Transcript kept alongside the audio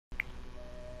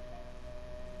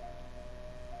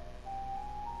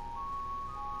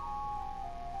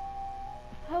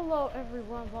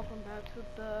Everyone, welcome back to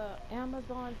the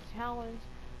Amazon challenge.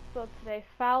 So today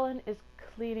Fallon is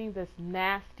cleaning this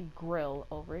nasty grill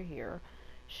over here.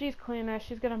 She's cleaning it.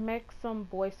 She's gonna make some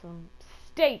some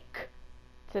steak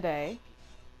today.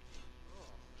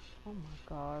 Oh my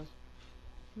gosh.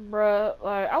 Bruh,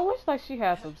 like I wish like she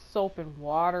had some soap and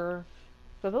water.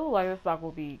 Cause it looks like this dog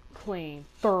will be clean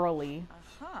thoroughly.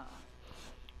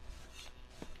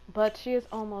 But she is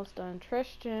almost done.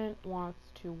 Tristan wants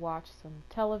to watch some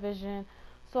television.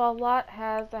 So a lot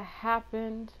has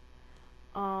happened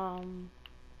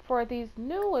for these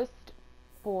newest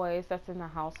boys that's in the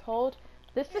household.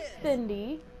 This is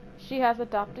Cindy. She has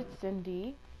adopted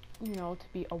Cindy, to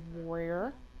be a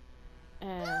warrior.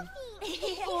 And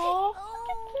oh, look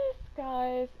at this,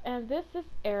 guys. And this is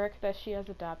Eric that she has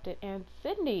adopted, and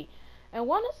Cindy. And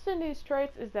one of Cindy's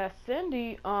traits is that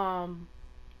Cindy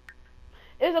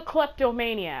is a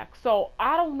kleptomaniac. So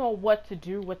I don't know what to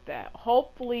do with that.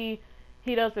 Hopefully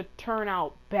he doesn't turn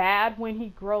out bad when he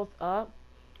grows up.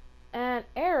 And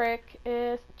Eric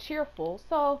is cheerful.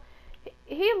 So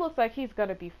he looks like he's going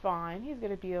to be fine. He's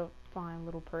going to be a fine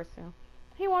little person.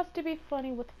 He wants to be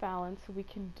funny with Fallon, so we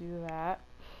can do that.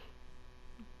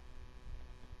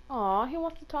 Aw, he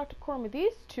wants to talk to Cormy.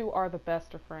 These two are the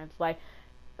best of friends.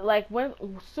 When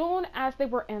soon as they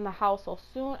were in the house, or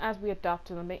soon as we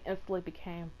adopted them, they instantly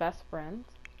became best friends.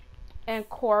 And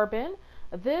Corbin,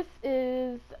 this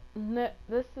is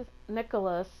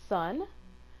Nicola's son.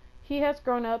 He has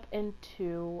grown up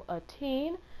into a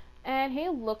teen, and he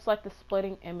looks like the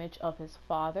splitting image of his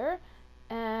father.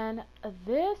 And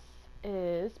this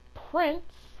is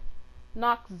Prince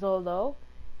Noxolo.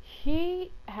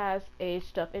 He has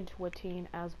aged up into a teen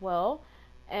as well,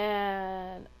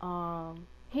 and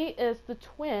he is the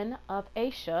twin of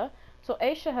Aisha. So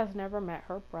Aisha has never met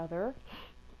her brother.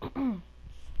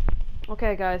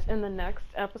 Okay, guys, in the next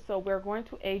episode, we're going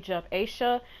to age up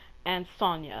Aisha and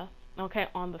Sonia, okay,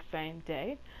 on the same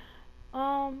day.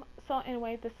 So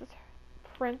anyway, this is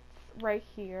Prince right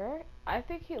here. I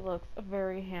think he looks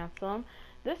very handsome.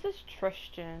 This is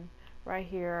Tristan right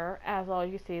here. As all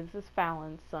you see, this is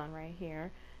Fallon's son right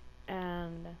here.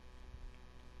 And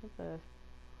what's this?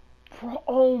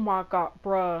 Oh my god,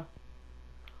 bruh.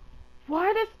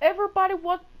 Why does everybody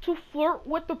want to flirt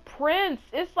with the prince?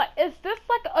 It's like, is this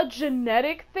like a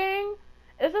genetic thing?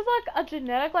 Is this like a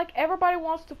genetic, like everybody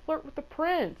wants to flirt with the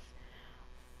prince?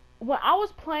 When I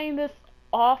was playing this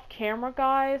off camera,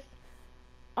 guys,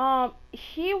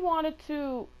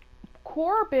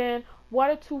 Corbin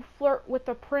wanted to flirt with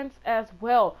the prince as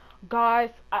well. Guys,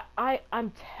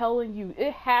 I'm telling you,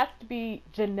 it has to be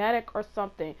genetic or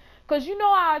something. Because you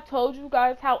know how I told you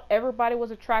guys how everybody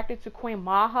was attracted to Queen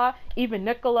Maha, even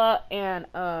Nicola and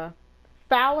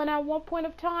Fallon at one point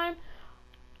of time?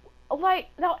 Like,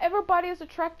 now everybody is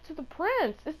attracted to the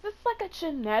prince. Is this like a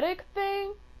genetic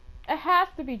thing? It has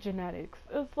to be genetics.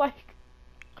 It's like,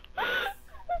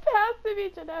 it has to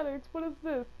be genetics. What is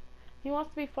this? He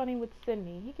wants to be funny with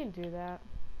Sydney. He can do that.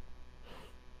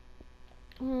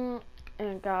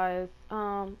 And guys,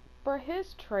 for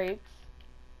his traits,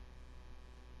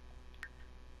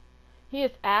 he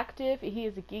is active, he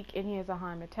is a geek, and he has a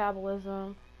high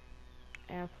metabolism.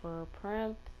 And for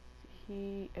Prince,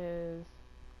 he is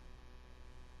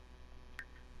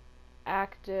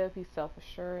active, he's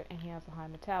self-assured, and he has a high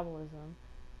metabolism.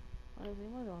 What does he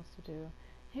wants to do?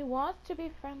 He wants to be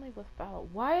friendly with Fallon.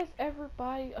 Why is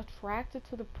everybody attracted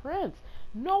to the prince?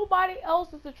 Nobody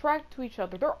else is attracted to each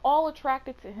other. They're all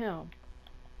attracted to him.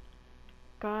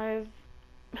 Guys,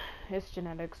 it's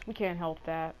genetics. We can't help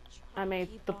that. I mean,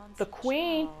 the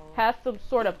queen has some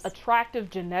sort of attractive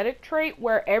genetic trait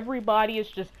where everybody is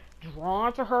just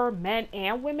drawn to her, men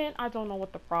and women. I don't know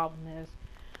what the problem is.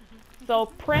 So,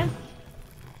 Prince,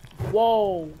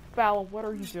 whoa, Fallon, what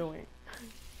are you doing?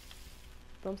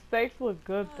 Them steaks look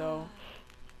good, though.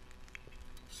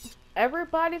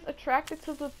 Everybody's attracted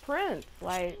to the prince.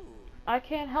 Like, I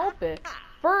can't help it.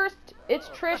 First, it's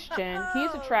Tristan.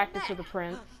 He's attracted to the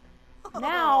prince.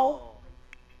 Now,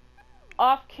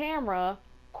 off camera,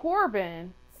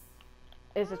 Corbin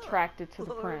is attracted to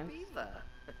the prince.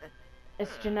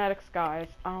 It's genetics, guys.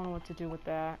 I don't know what to do with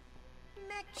that.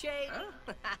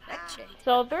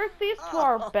 So, these two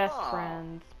are best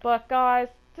friends. But, guys,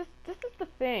 this is the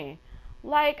thing.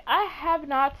 Like, I have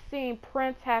not seen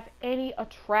Prince have any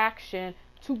attraction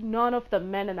to none of the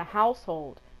men in the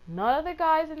household. None of the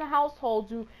guys in the household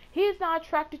do. He's not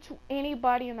attracted to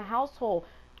anybody in the household.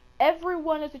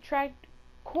 Everyone is attracted.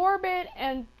 Corbin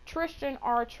and Tristan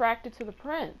are attracted to the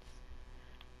prince.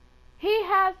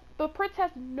 The prince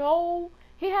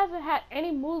he hasn't had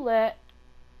any mulet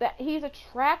that he's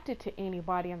attracted to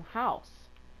anybody in the house.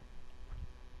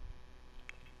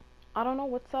 I don't know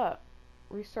what's up.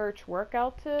 Research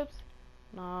workout tips?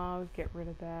 No, get rid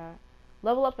of that.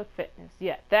 Level up of fitness.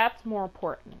 Yeah, that's more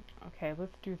important. Okay,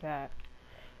 let's do that.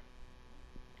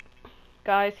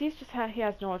 Guys, he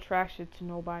has no attraction to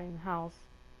nobody in the house.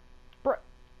 Bro,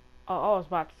 oh, I was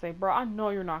about to say, bro, I know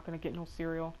you're not gonna get no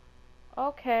cereal.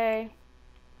 Okay.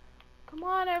 Come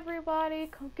on, everybody.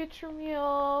 Come get your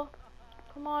meal.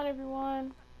 Come on,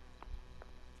 everyone.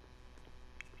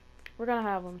 We're gonna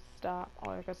have them stop.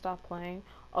 Oh, they're gonna stop playing.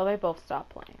 Oh, they both stopped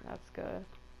playing. That's good.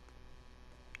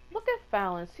 Look at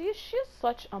Fallon. See, she's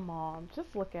such a mom.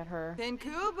 Just look at her.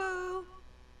 Kubu.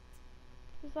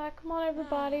 She's like, come on,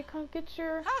 everybody. Come get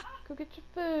your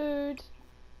food.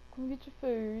 Come get your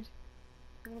food.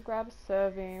 We're gonna grab a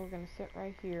serving. We're gonna sit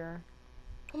right here.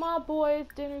 Come on, boys.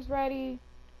 Dinner's ready.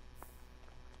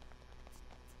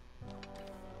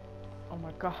 Oh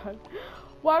my god.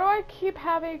 Why do I keep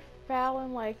having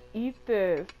Fallon, like, eat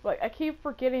this? Like, I keep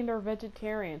forgetting they're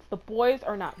vegetarians. The boys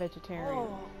are not vegetarians.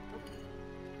 Oh.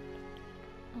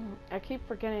 I keep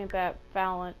forgetting that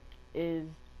Fallon is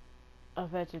a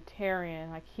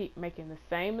vegetarian. I keep making the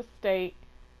same mistake.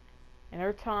 And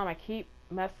every time I keep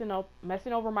messing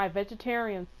over my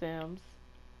vegetarian Sims.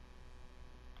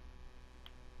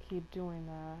 Keep doing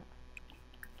that.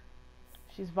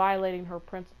 She's violating her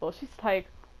principle. She's like,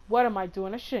 what am I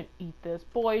doing? I shouldn't eat this.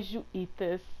 Boys, you eat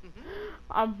this.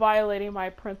 I'm violating my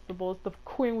principles. The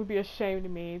queen would be ashamed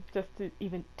of me just to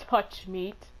even touch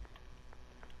meat.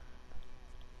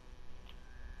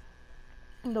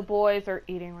 The boys are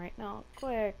eating right now. Go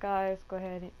ahead, guys. Go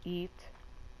ahead and eat.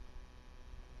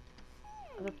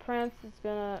 The prince is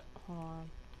gonna... Hold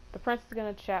on. The prince is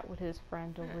gonna chat with his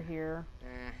friend over here.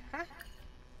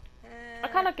 I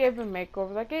kind of gave him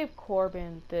makeovers. I gave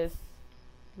Corbin this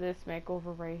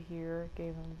makeover right here.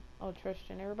 Gave him... Oh,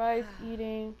 Tristan. Everybody's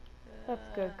eating. That's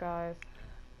good, guys.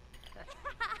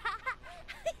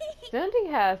 Cindy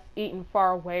has eaten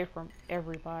far away from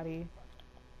everybody.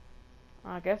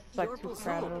 I guess it's like too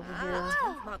crowded over here.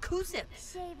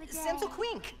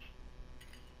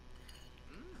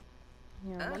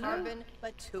 Here,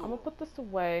 I'm gonna put this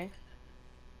away.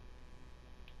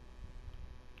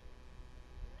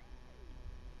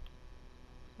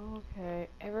 Okay,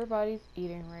 everybody's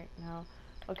eating right now.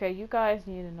 Okay, you guys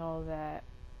need to know that.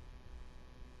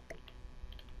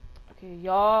 Okay,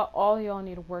 all y'all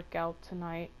need to work out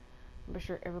tonight. I'm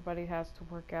sure everybody has to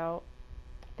work out.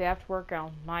 They have to work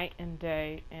out night and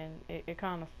day, and it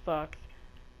kind of sucks.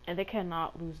 And they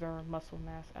cannot lose their muscle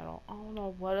mass at all. I don't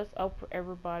know what is up for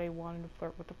everybody wanting to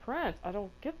flirt with the prince. I don't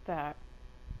get that.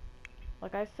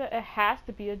 Like I said, it has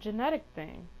to be a genetic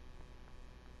thing.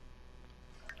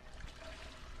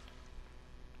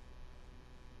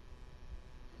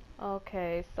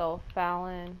 Okay, so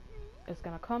Fallon is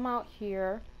gonna come out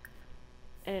here,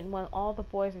 and when all the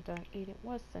boys are done eating,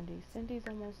 what's Cindy? Cindy's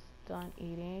almost done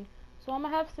eating. So I'm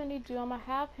gonna have Cindy I'm gonna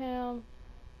have him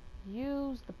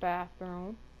use the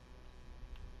bathroom.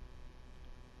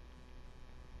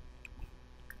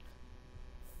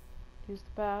 Use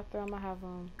the bathroom. I'm gonna have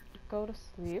him go to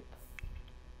sleep.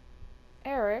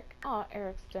 Eric,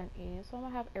 Eric's done eating, so I'm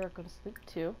gonna have Eric go to sleep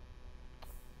too.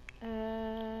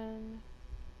 And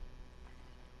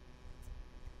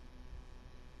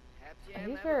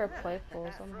he's very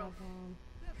playful, so I'm gonna have him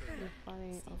be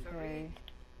funny. Okay.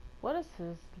 What is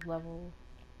his level?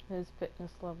 His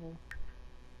fitness level?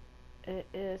 It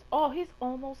is... Oh, he's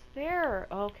almost there!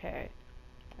 Okay.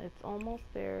 It's almost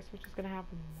there, so we're just gonna have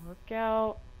him work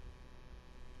out.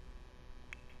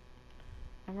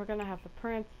 And we're gonna have the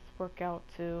prince work out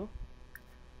too.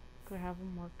 Gonna have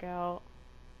him work out.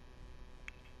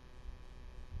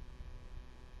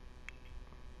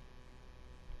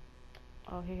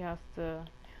 Oh, he has to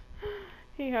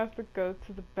go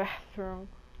to the bathroom.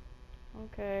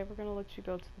 Okay, we're gonna let you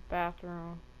go to the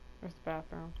bathroom. Where's the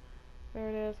bathroom? There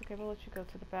it is. Okay, we'll let you go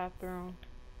to the bathroom.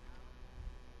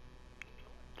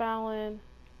 Fallon,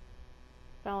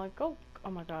 go.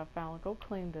 Oh my god, Fallon, go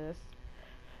clean this.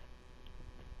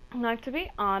 Like, to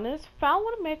be honest, Fallon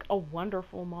would make a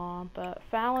wonderful mom, but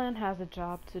Fallon has a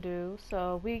job to do,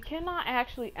 so we cannot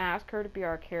actually ask her to be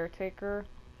our caretaker,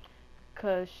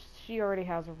 because she already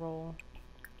has a role.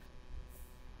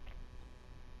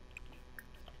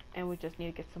 And we just need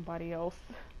to get somebody else.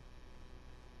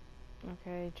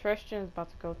 Okay, Tristan's about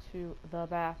to go to the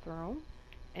bathroom,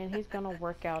 and he's gonna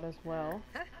work out as well.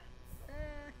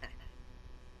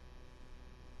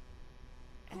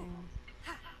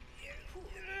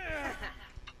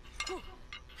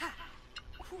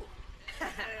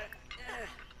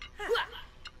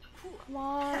 Come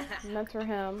on, mentor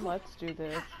him. Let's do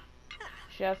this.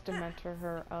 She has to mentor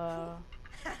her,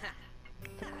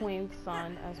 the queen's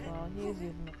son as well. He's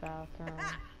using the bathroom.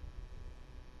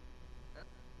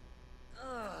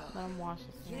 Let him wash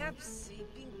his hands.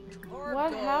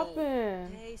 What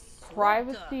happened?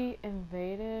 Privacy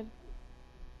invaded?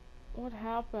 What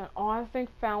happened? Oh, I think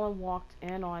Fallon walked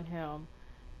in on him.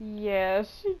 Yeah,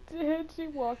 she did. She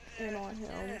walked in on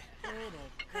him.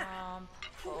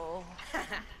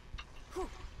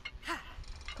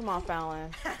 Come on,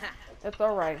 Fallon. It's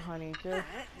alright, honey. Just...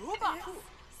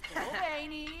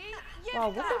 Wow,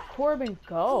 look at Corbin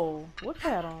go. Look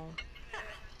at him.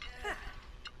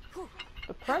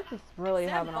 The prince is really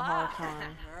having a hard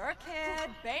time.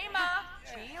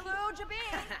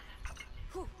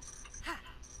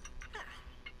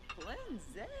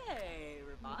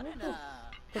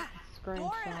 This is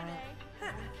screenshot.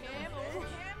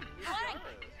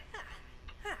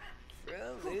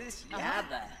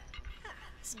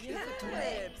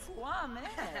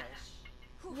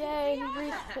 Yay, he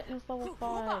reached fitness level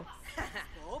 5.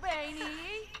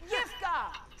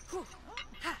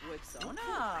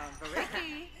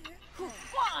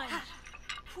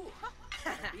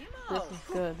 This is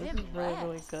good. This is really,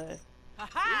 really good.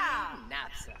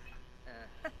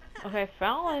 Okay,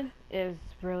 Fallon is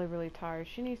really, really tired.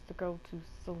 She needs to go to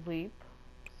sleep.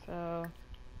 So,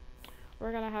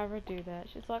 we're gonna have her do that.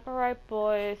 She's like, alright,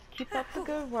 boys, keep up the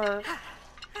good work.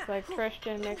 It's like,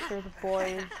 Christian, make sure the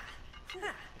boys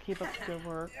keep up the good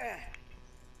work.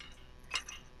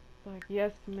 It's like,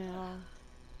 yes, ma'am.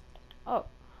 Oh,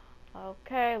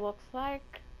 okay, looks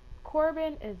like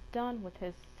Corbin is done with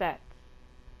his sets.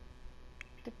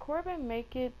 Did Corbin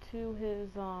make it to his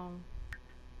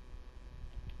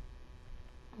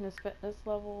fitness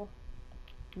level?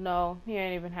 No, he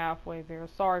ain't even halfway there.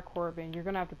 Sorry, Corbin. You're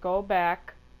gonna have to go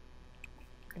back.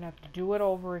 You're gonna have to do it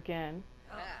over again.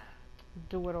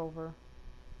 Do it over.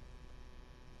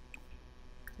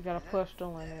 You gotta push the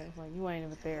limit. Like, you ain't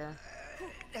even there.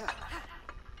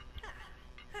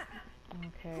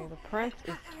 Okay, the prince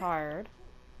is tired.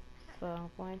 So I'm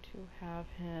going to have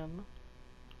him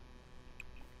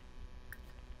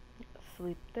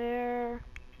sleep there.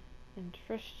 And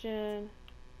Tristan.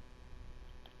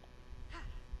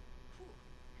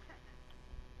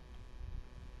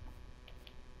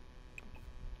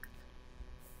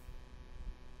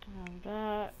 Have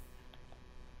that.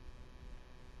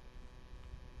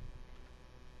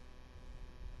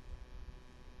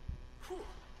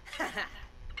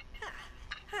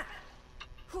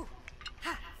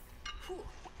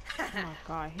 Oh my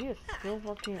god, he is still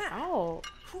working out.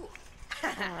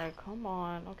 Alright, come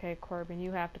on. Okay, Corbin,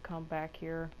 you have to come back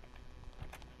here.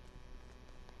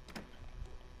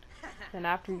 And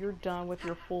after you're done with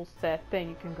your full set, then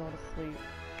you can go to sleep.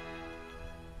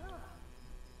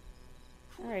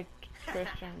 Alright,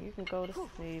 Christian, you can go to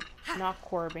sleep. Not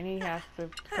Corbin, he has to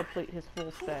complete his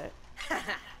full set.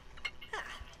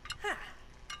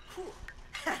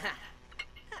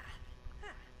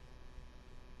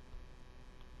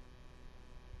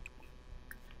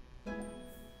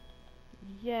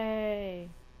 Yay!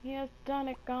 He has done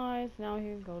it, guys. Now he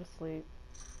can go to sleep.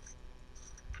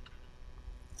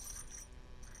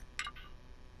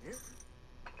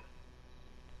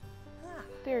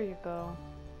 There you go.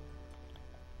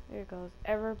 There goes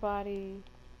everybody.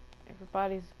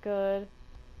 Everybody's good.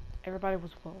 Everybody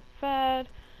was well fed.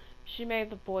 She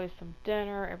made the boys some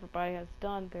dinner. Everybody has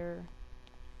done their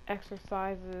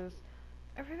exercises.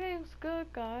 Everything's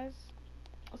good, guys.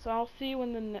 So I'll see you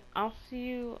in the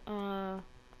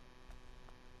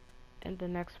in the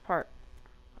next part.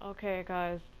 Okay,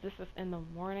 guys, this is in the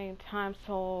morning time,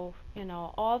 so you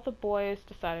know all the boys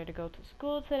decided to go to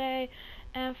school today,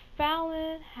 and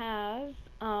Fallon has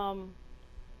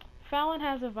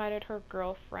invited her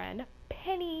girlfriend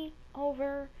Penny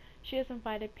over. She has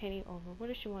invited Penny over. What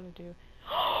does she want to do?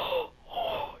 Oh,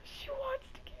 she wants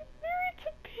to get married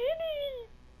to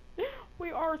Penny. We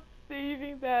are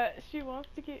saving that. She wants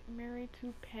to get married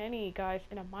to Penny, guys,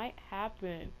 and it might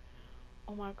happen.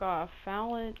 Oh my god,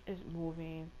 Fallon is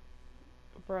moving.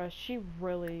 Bruh, she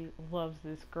really loves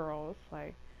this girl. It's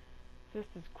like, this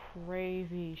is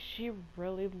crazy. She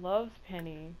really loves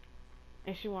Penny.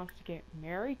 And she wants to get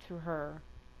married to her.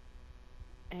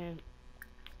 And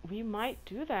we might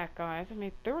do that, guys. I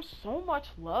mean, there was so much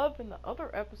love in the other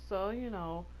episode, you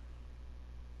know,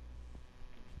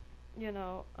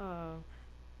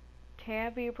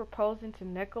 Tabby proposing to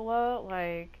Nicola,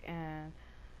 like, and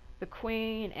the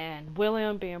Queen and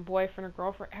William being boyfriend or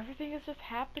girlfriend. Everything is just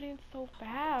happening so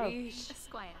fast.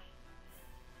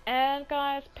 And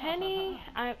guys, Penny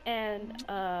and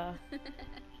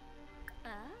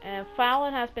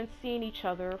Fallon has been seeing each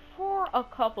other for a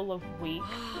couple of weeks.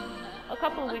 A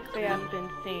couple of weeks they haven't been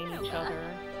seeing each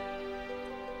other.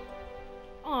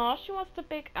 Aw, she wants to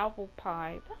bake apple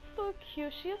pie. That's so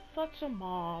cute. She is such a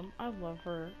mom. I love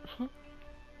her.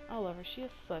 I love her. She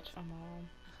is such a mom.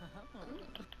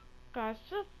 Guys,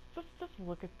 just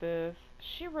look at this.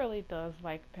 She really does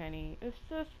like Penny. It's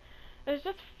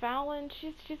just Fallon.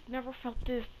 She's never felt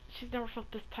this. She's never felt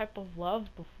this type of love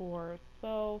before.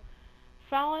 So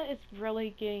Fallon is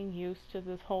really getting used to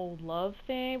this whole love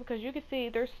thing because you can see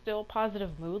there's still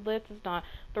positive moodlets. It's not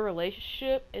the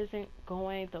relationship isn't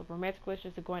going, the romantic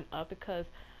relationship isn't going up because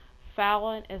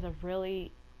Fallon is a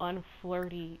really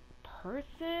unflirty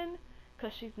person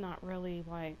because she's not really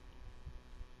like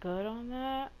good on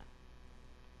that.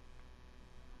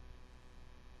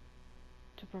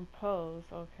 To propose,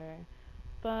 okay.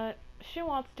 But she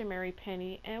wants to marry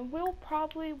Penny, and we'll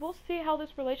see how this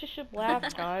relationship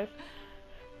lasts, guys.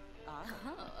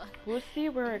 We'll see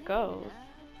where it goes.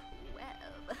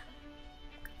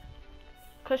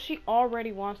 Cause she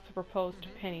already wants to propose to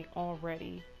Penny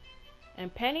already,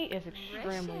 and Penny is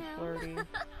extremely flirty,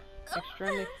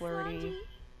 extremely flirty.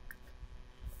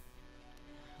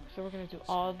 So we're gonna do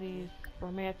all these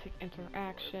romantic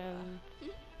interactions.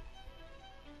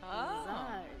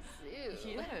 Oh,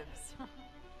 yes.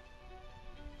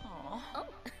 Oh.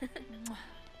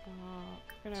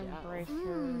 We're gonna embrace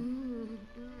her.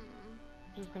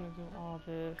 Just gonna do all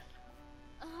this.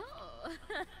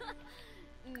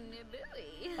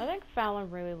 I think Fallon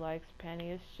really likes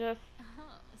Penny. It's just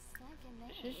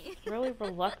she's just really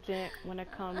reluctant when it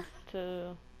comes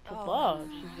to love.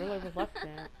 She's really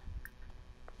reluctant.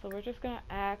 So we're just gonna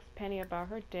ask Penny about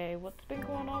her day. What's been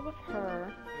going on with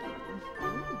her?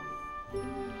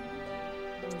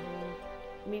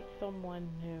 Meet someone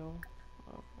new.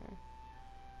 Okay.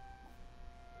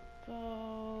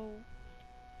 So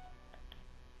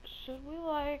should we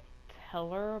like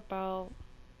tell her about,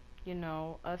 you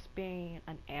know, us being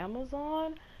an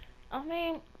Amazon? I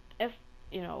mean, if,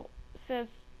 you know, since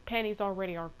Penny's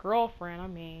already our girlfriend, I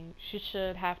mean, she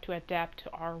should have to adapt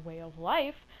to our way of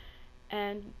life.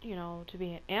 And, you know, to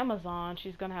be an Amazon,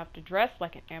 she's gonna have to dress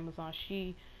like an Amazon.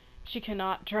 She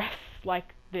cannot dress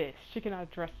like this. She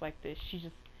cannot dress like this. She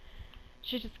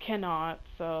just cannot.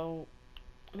 So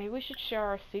maybe we should share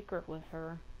our secret with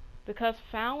her. Because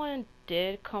Fallon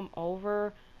did come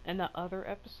over in the other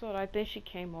episode. I think she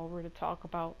came over to talk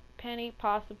about Penny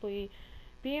possibly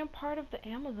being part of the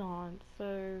Amazon.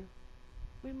 So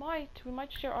we might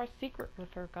share our secret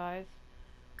with her, guys.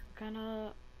 We're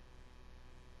gonna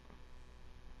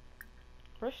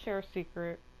let's share a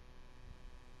secret.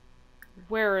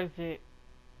 Where is it?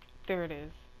 There it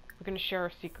is. We're gonna share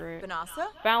a secret. Vanessa?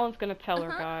 Fallon's gonna tell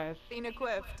her, guys.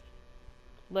 Equipped.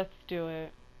 Let's do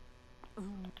it.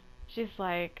 She's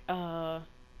like,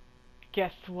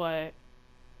 guess what?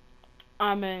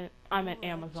 I'm an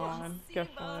Amazon. Guess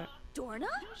what? Dorna?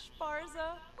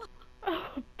 Sparza?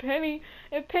 Penny,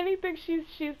 and Penny thinks she's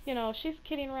you know, she's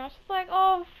kidding around. She's like,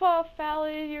 oh,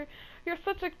 Fallon, you're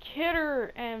such a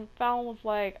kidder. And Fallon was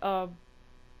like,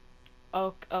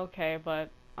 okay, but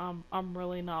I'm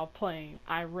really not playing.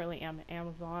 I really am an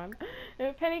Amazon.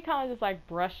 And Penny kind of just like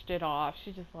brushed it off.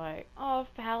 She's just like, oh,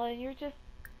 Fallon, you're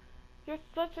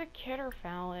such a kidder,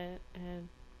 Fallon. And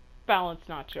Fallon's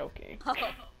not joking.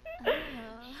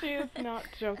 She is not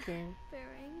joking.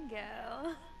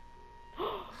 Baringo.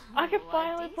 I can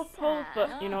finally propose,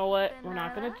 but you know what? We're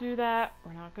not gonna do that.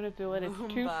 We're not gonna do it. It's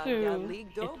too soon.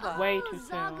 It's way too soon.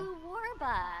 Zagu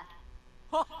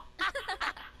Warba.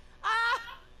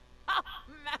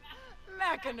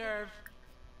 Macanerve.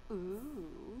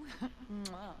 Ooh.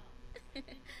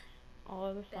 All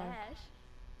of this time.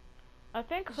 I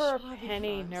think her and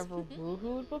Penny never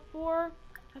woohooed before.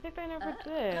 I think they never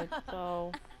did,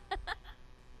 so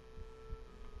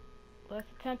let's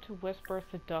attempt to whisper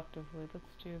seductively.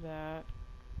 Let's do that.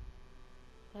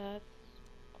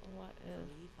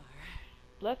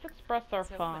 Let's express our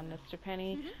fondness to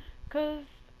Penny, cause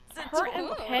her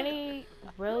and Penny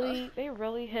they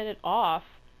really hit it off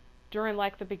during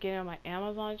like the beginning of my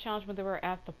Amazon challenge when they were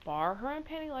at the bar. Her and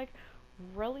Penny like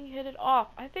really hit it off.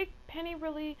 I think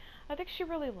she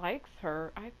really likes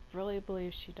her. I really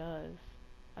believe she does.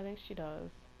 I think she does.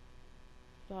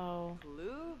 So.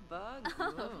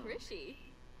 Oh, Rishi.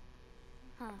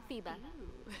 Huh, Phoeba.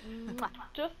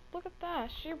 Just look at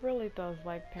that. She really does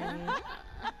like Penny.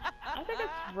 I think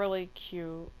it's really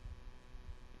cute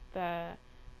that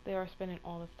they are spending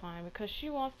all this time because she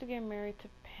wants to get married to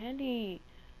Penny.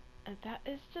 And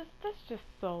that's just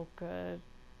so good.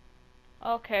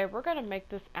 Okay, we're gonna make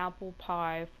this apple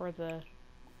pie for the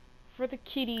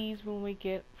kitties when they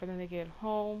get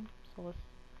home. So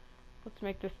let's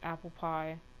make this apple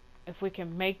pie if we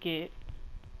can make it.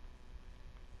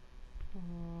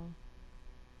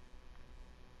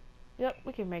 Yep,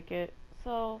 we can make it.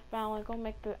 So, Fallon, go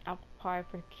make the apple pie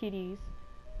for kitties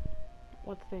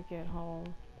once they get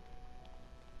home.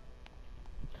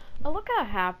 Oh, look how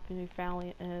happy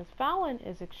Fallon is. Fallon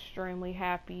is extremely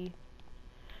happy.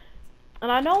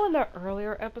 And I know in the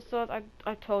earlier episodes,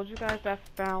 I told you guys that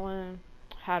Fallon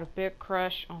had a big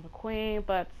crush on the queen,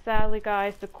 but sadly,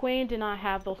 guys, the queen did not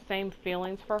have those same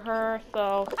feelings for her,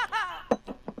 so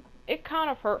it kind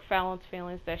of hurt Fallon's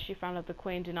feelings that she found out the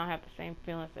queen did not have the same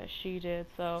feelings that she did.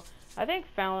 So I think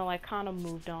Fallon like kind of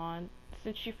moved on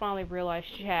since she finally realized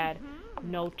she had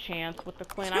no chance with the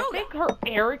queen. I think her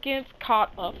arrogance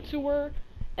caught up to her,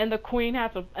 and the queen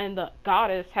had to, and the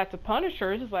goddess had to punish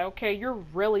her. It's just like, okay, you're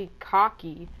really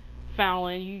cocky,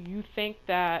 Fallon. You think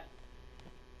that,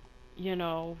 you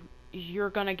know, you're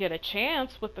gonna get a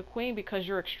chance with the queen because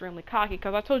you're extremely cocky.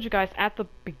 Because I told you guys at the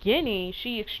beginning,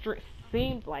 she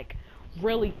seemed like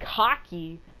really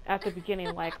cocky at the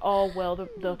beginning, like, oh well,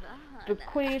 the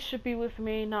queen should be with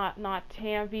me, not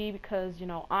Tanvi, because you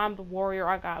know I'm the warrior,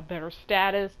 I got better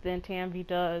status than Tanvi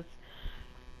does.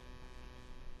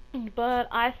 But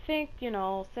I think, you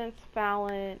know, since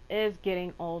Fallon is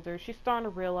getting older, she's starting to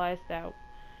realize that,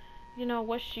 you know,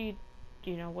 what she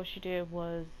did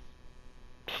was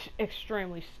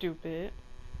extremely stupid,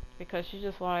 because she's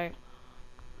just like,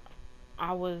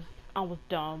 I was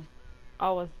dumb. I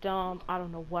was dumb. I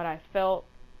don't know what I felt.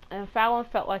 And Fallon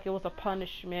felt like it was a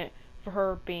punishment for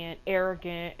her being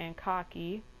arrogant and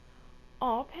cocky.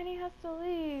 Oh, Penny has to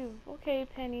leave. Okay,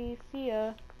 Penny, see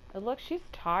ya. And look, she's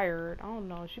tired. I don't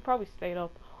know. She probably stayed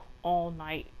up all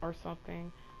night or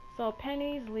something. So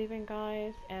Penny's leaving,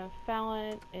 guys, and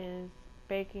Fallon is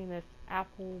baking this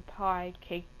apple pie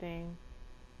cake thing.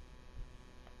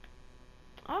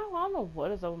 I don't know what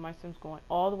is up with my Sims going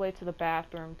all the way to the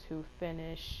bathroom to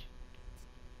finish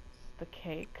the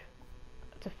cake.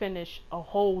 To finish a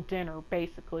whole dinner,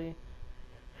 basically.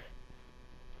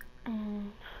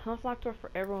 Let's lock door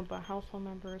for everyone but household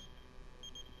members.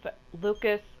 But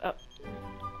Lucas,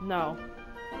 no.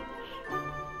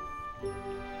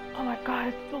 Oh my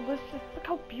god, it's delicious. Look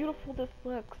how beautiful this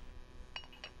looks.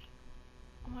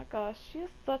 Oh my gosh, she is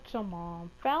such a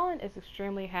mom. Fallon is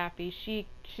extremely happy.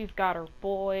 She's got her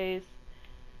boys.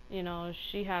 You know,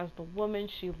 she has the woman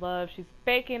she loves. She's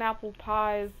baking apple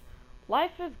pies.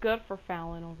 Life is good for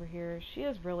Fallon over here. She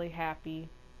is really happy.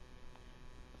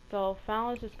 So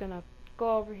Fallon's just gonna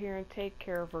go over here and take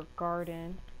care of her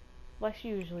garden, like she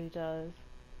usually does.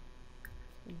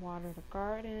 Water the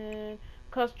garden.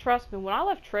 Cause trust me, when I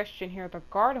left Tristan here, the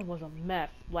garden was a mess.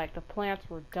 Like the plants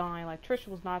were dying. Like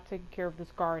Tristan was not taking care of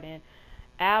this garden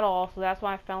at all. So that's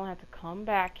why Fallon had to come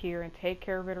back here and take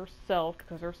care of it herself,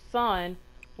 because her son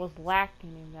was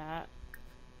lacking in that.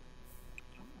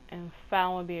 And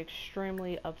Fallon would be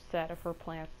extremely upset if her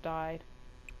plants died.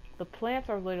 The plants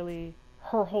are literally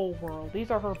her whole world. These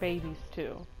are her babies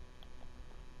too.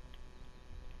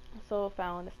 So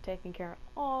Fallon is taking care of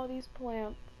all these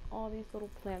plants, all these little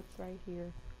plants right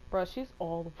here. Bruh, she's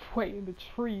all the way in the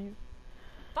trees.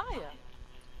 Fire.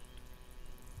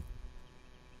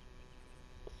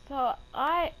 So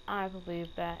I believe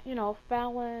that, you know,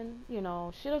 Fallon, you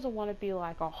know, she doesn't want to be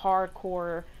like a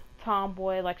hardcore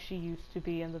tomboy like she used to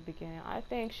be in the beginning. I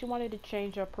think she wanted to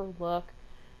change up her look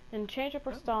and change up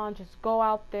her style and just go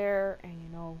out there and, you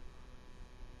know,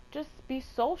 just be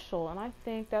social. And I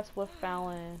think that's what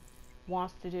Fallon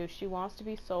wants to do. She wants to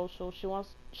be social.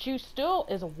 She still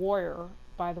is a warrior,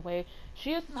 by the way.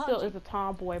 She still is a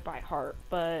tomboy by heart,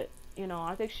 but, you know,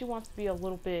 I think she wants to be a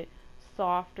little bit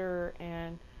softer,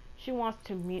 and she wants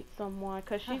to meet someone,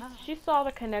 because she saw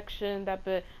the connection that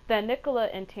Nicola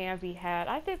and Tanvi had.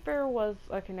 I think there was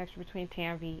a connection between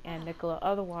Tanvi and Nicola.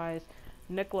 Otherwise,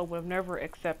 Nicola would have never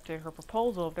accepted her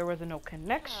proposal if there was no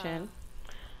connection.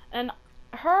 And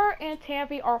her and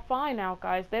Tanvi are fine now,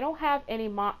 guys. They don't have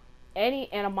any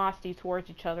animosity towards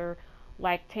each other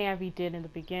like Tanvi did in the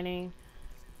beginning.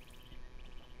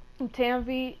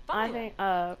 Tanvi, I think,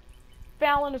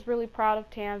 Fallon is really proud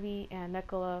of Tanvi and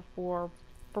Nicola for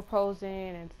proposing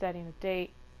and setting a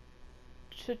date.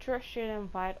 Trish should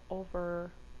invite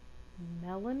over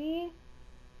Melanie.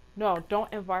 No,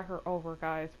 don't invite her over,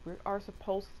 guys. We are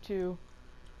supposed to.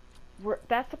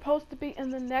 That's supposed to be in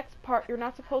the next part. You're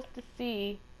not supposed to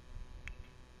see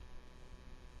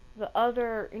the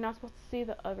other. You're not supposed to see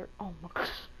the other. Oh my gosh.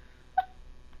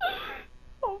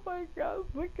 Oh my gosh,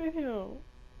 look at him.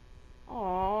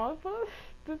 Aww,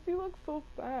 does he look so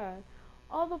sad?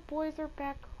 All the boys are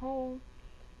back home.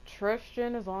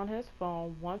 Tristan is on his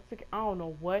phone once again. I don't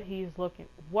know what he's looking.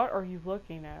 What are you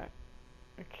looking at?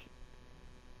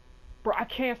 Bro, I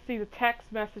can't see the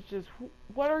text messages.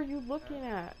 What are you looking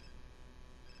at?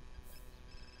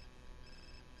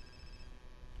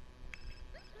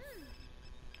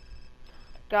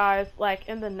 Guys, like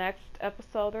in the next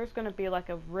episode, there's gonna be like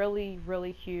a really,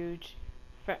 really huge.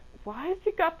 Why has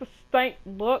he got the stank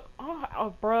look?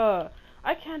 Oh, bruh.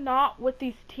 I cannot with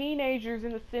these teenagers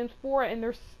in The Sims 4 and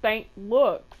their stank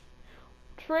looks.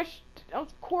 Trish,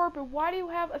 Corbin, why do you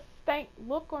have a stank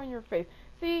look on your face?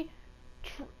 See,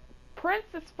 Prince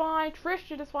is fine,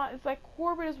 Tristan is fine. It's like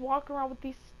Corbin is walking around with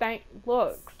these stank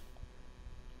looks.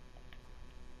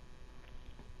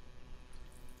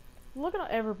 Look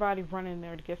at everybody running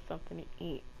there to get something to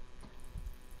eat.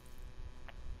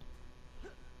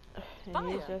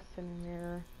 And he's just sitting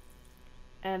there.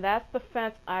 And that's the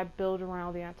fence I build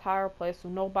around the entire place so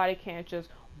nobody can't just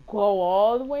go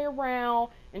all the way around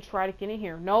and try to get in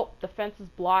here. Nope, the fence is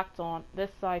blocked on this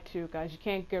side too, guys. You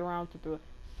can't get around through the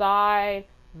side,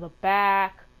 the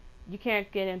back. You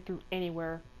can't get in through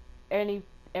anywhere.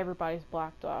 Everybody's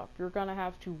blocked off. You're gonna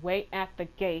have to wait at the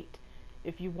gate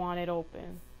if you want it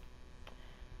open.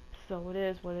 So it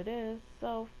is what it is.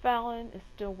 So Fallon is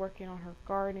still working on her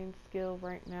gardening skill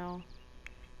right now.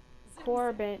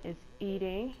 Corbin is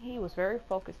eating. He was very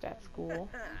focused at school.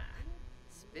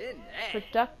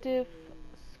 Productive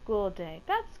school day.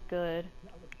 That's good.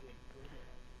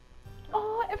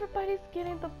 Oh, everybody's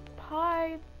getting the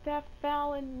pie that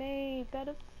Fallon made. That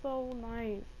is so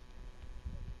nice.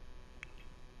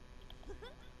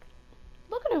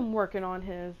 Look at him working on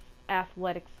his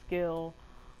athletic skill.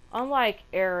 Unlike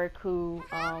Eric, who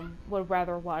would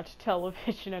rather watch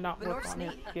television and not work on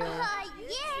his skills.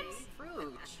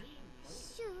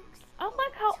 I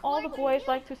like how all the boys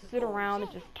like to sit around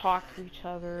and just talk to each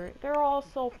other. They're all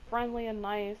so friendly and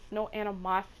nice. No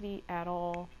animosity at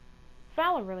all.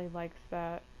 Fallon really likes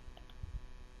that.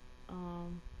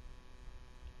 Fallon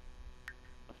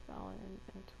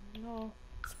and no.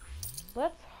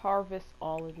 Let's harvest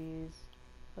all of these.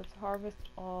 Let's harvest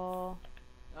all.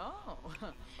 Oh.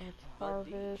 Let's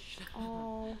harvest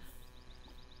all.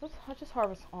 Let's just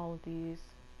harvest all of these.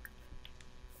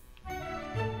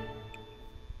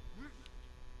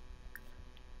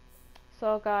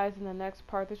 So guys, in the next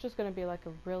part, there's just going to be like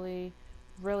a really,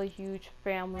 really huge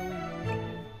family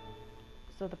reunion.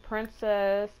 So the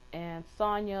princess and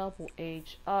Sonia will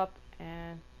age up,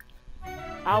 and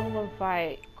I will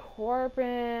invite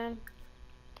Corbin,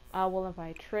 I will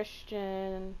invite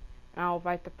Tristan, I'll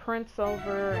invite the prince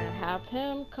over and have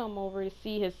him come over to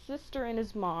see his sister and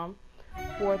his mom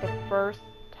for the first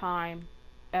time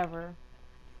ever.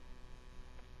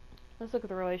 Let's look at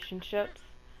the relationships.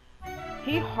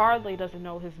 He hardly doesn't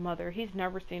know his mother. He's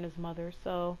never seen his mother,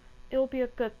 so it'll be a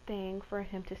good thing for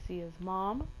him to see his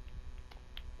mom.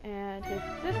 And his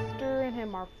sister and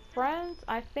him are friends.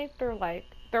 I think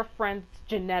they're friends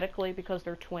genetically because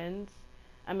they're twins.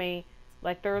 I mean,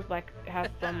 like there's has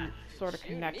some sort of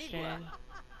connection.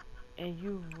 And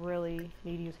you really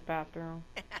need to use the bathroom.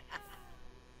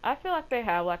 I feel like they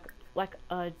have like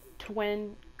a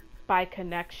twin by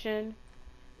connection.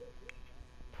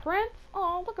 Prince?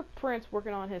 Oh, look at Prince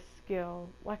working on his skill.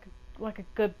 Like a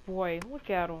good boy. Look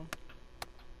at him.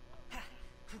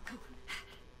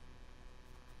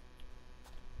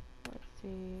 Let's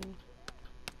see.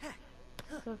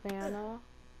 Savannah.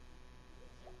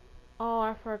 Oh,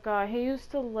 I forgot. He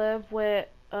used to live with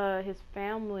his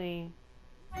family.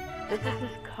 This is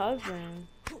his cousin.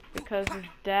 Because his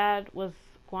dad was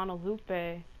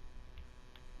Guadalupe.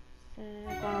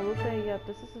 Guadalupe, yep,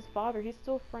 this is his father. He's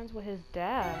still friends with his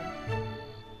dad.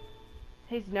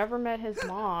 He's never met his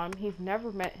mom. He's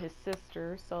never met his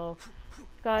sister. So,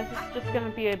 guys, it's just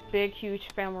gonna be a big, huge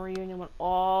family reunion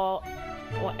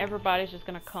when everybody's just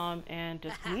gonna come and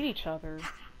just meet each other.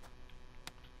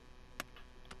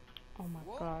 Oh my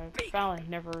God, Fallon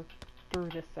never threw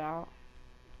this out.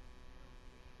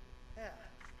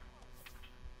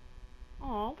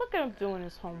 Oh, look at him doing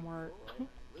his homework.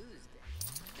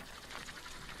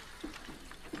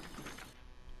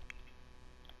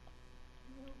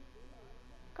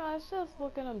 Guys, just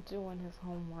look at him doing his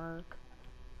homework.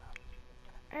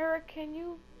 Eric, can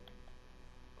you...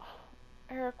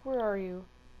 Eric, where are you?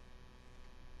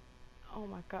 Oh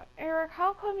my God. Eric,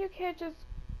 how come you can't just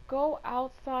go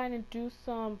outside and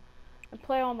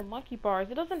play on the monkey bars?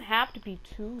 It doesn't have to be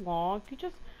too long. You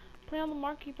just play on the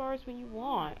monkey bars when you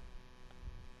want.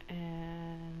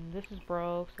 And this is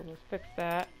broke, so let's fix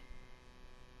that.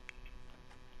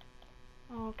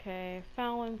 Okay,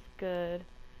 Fallon's good.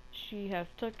 She has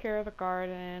took care of the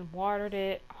garden, watered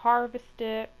it, harvested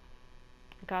it,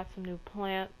 got some new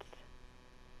plants.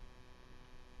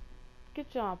 Good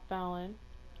job, Fallon.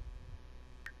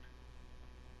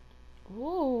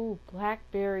 Ooh,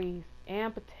 blackberries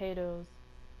and potatoes.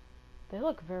 They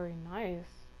look very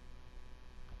nice.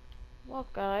 Well,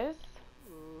 guys,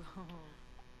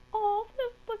 Oh,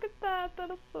 just look at that.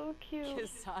 That is so cute.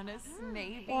 Kisanas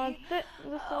maybe. On this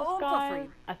note, Oh, guys,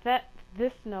 Buffy. at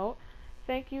this note,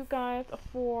 thank you guys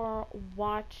for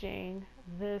watching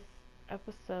this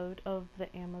episode of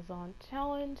the Amazon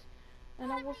Challenge,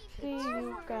 and I will see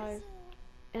you guys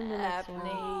in the next one.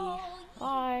 Abney.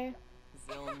 Bye.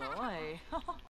 Zilnoy.